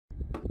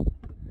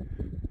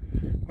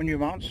When you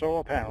mount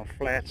solar panel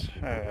flat,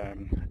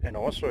 and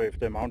also if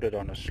they're mounted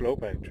on a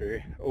slope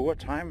actually, over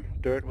time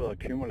dirt will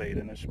accumulate,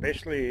 and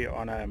especially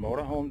on a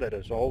motorhome that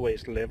is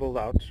always leveled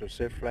out to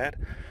sit flat,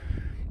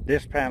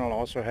 this panel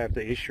also have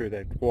the issue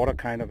that water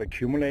kind of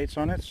accumulates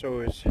on it, so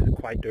it's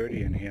quite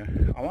dirty in here.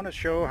 I want to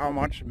show how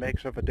much it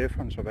makes of a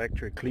difference of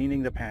actually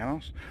cleaning the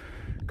panels.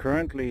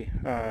 Currently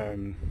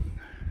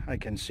I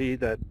can see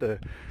that the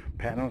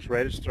panels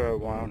register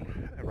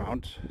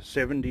around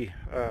 70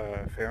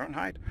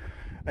 Fahrenheit,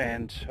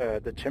 and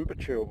the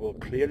temperature will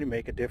clearly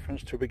make a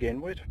difference to begin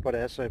with, but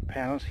as the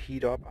panels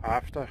heat up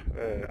after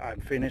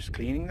I'm finished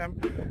cleaning them,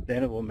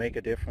 then it will make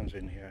a difference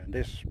in here. And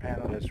this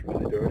panel is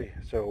really dirty,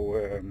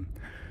 so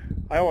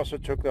I also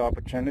took the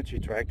opportunity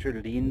to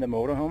actually lean the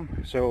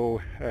motorhome,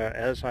 so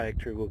as I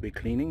actually will be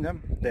cleaning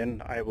them,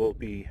 then I will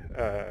be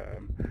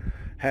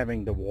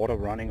having the water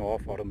running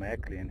off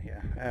automatically in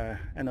here.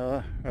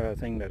 Another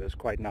thing that is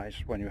quite nice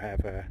when you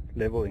have a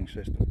leveling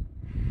system.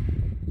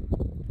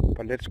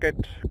 But let's get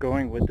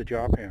going with the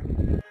job here.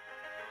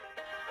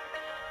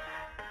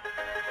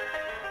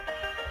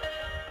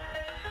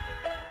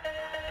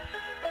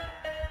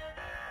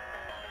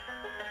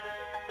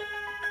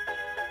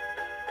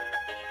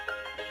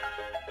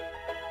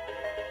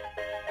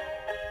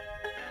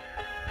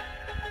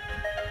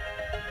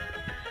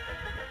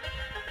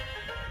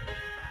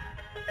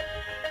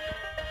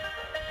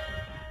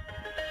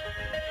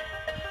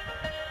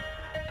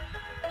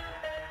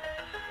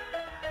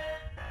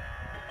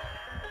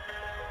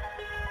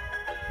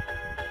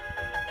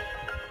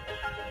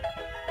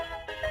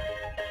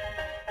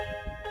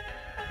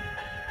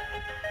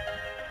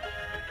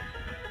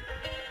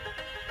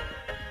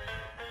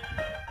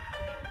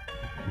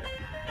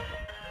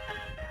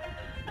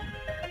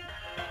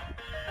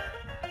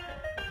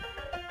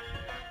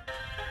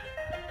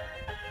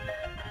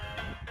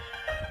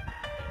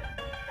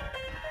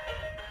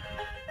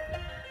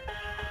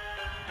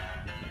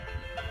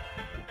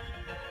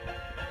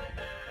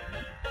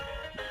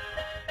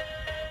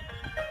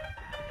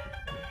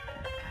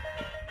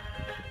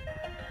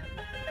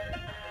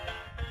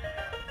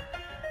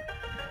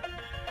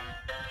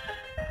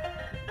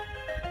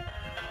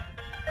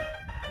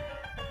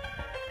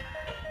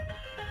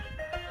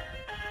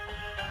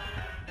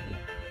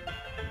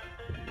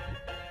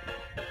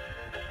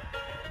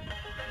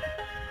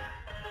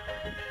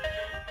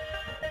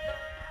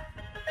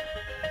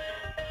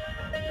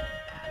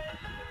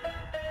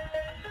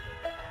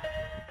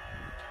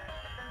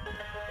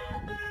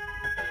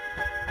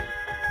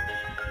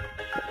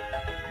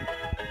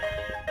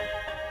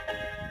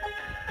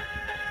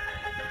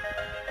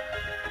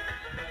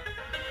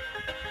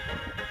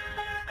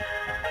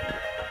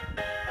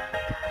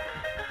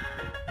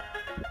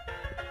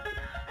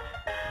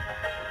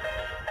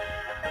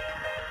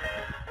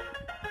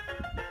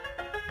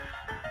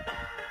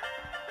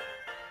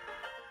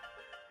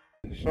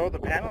 So the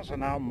panels are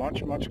now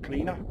much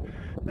cleaner.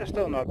 They're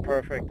still not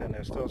perfect, and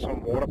there's still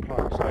some water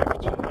plugs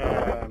left.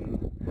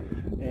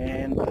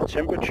 And the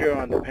temperature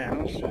on the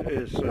panels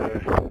is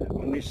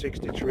only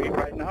 63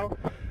 right now,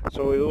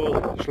 so it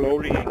will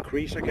slowly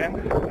increase again,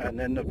 and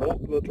then the volt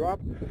will drop,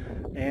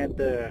 and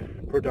the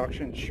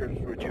production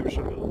should reduce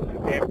a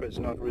little. Amp is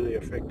not really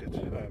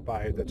affected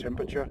by the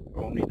temperature,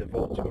 only the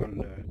volt on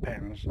the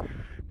panels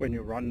when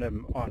you run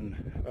them on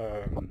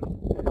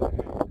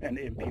an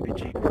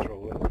MPPT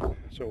controller.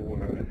 So,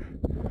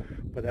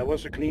 but that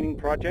was a cleaning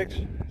project.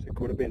 It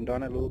could have been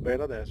done a little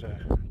better. There's a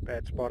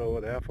bad spot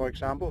over there, for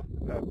example.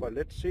 But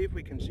let's see if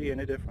we can see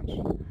any difference.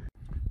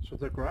 So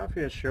the graph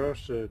here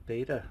shows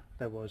data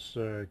that was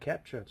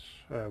captured.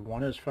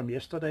 One is from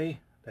yesterday.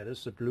 That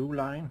is the blue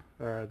line.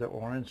 The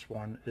orange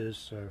one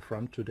is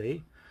from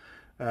today.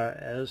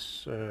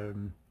 As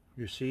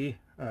you see,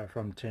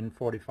 from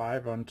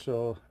 10:45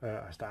 until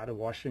I started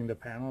washing the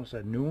panels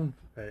at noon,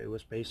 it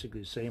was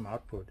basically the same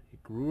output.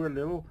 It grew a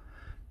little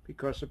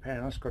because the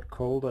panels got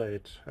colder.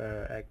 It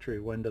actually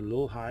went a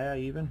little higher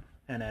even,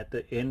 and at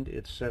the end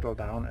it settled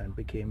down and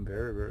became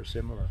very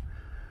similar.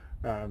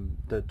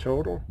 The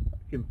total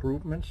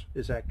improvements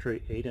is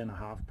actually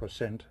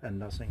 8.5% and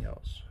nothing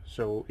else.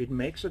 So it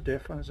makes a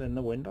difference in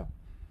the winter.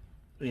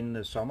 In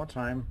the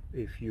summertime,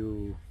 if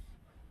you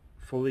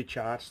fully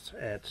charged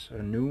at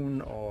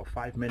noon or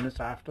 5 minutes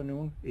after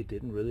noon, it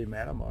didn't really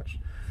matter much.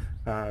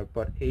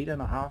 But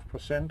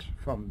 8.5%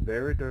 from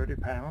very dirty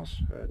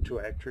panels to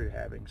actually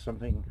having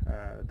something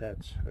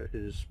that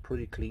is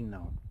pretty clean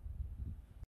now.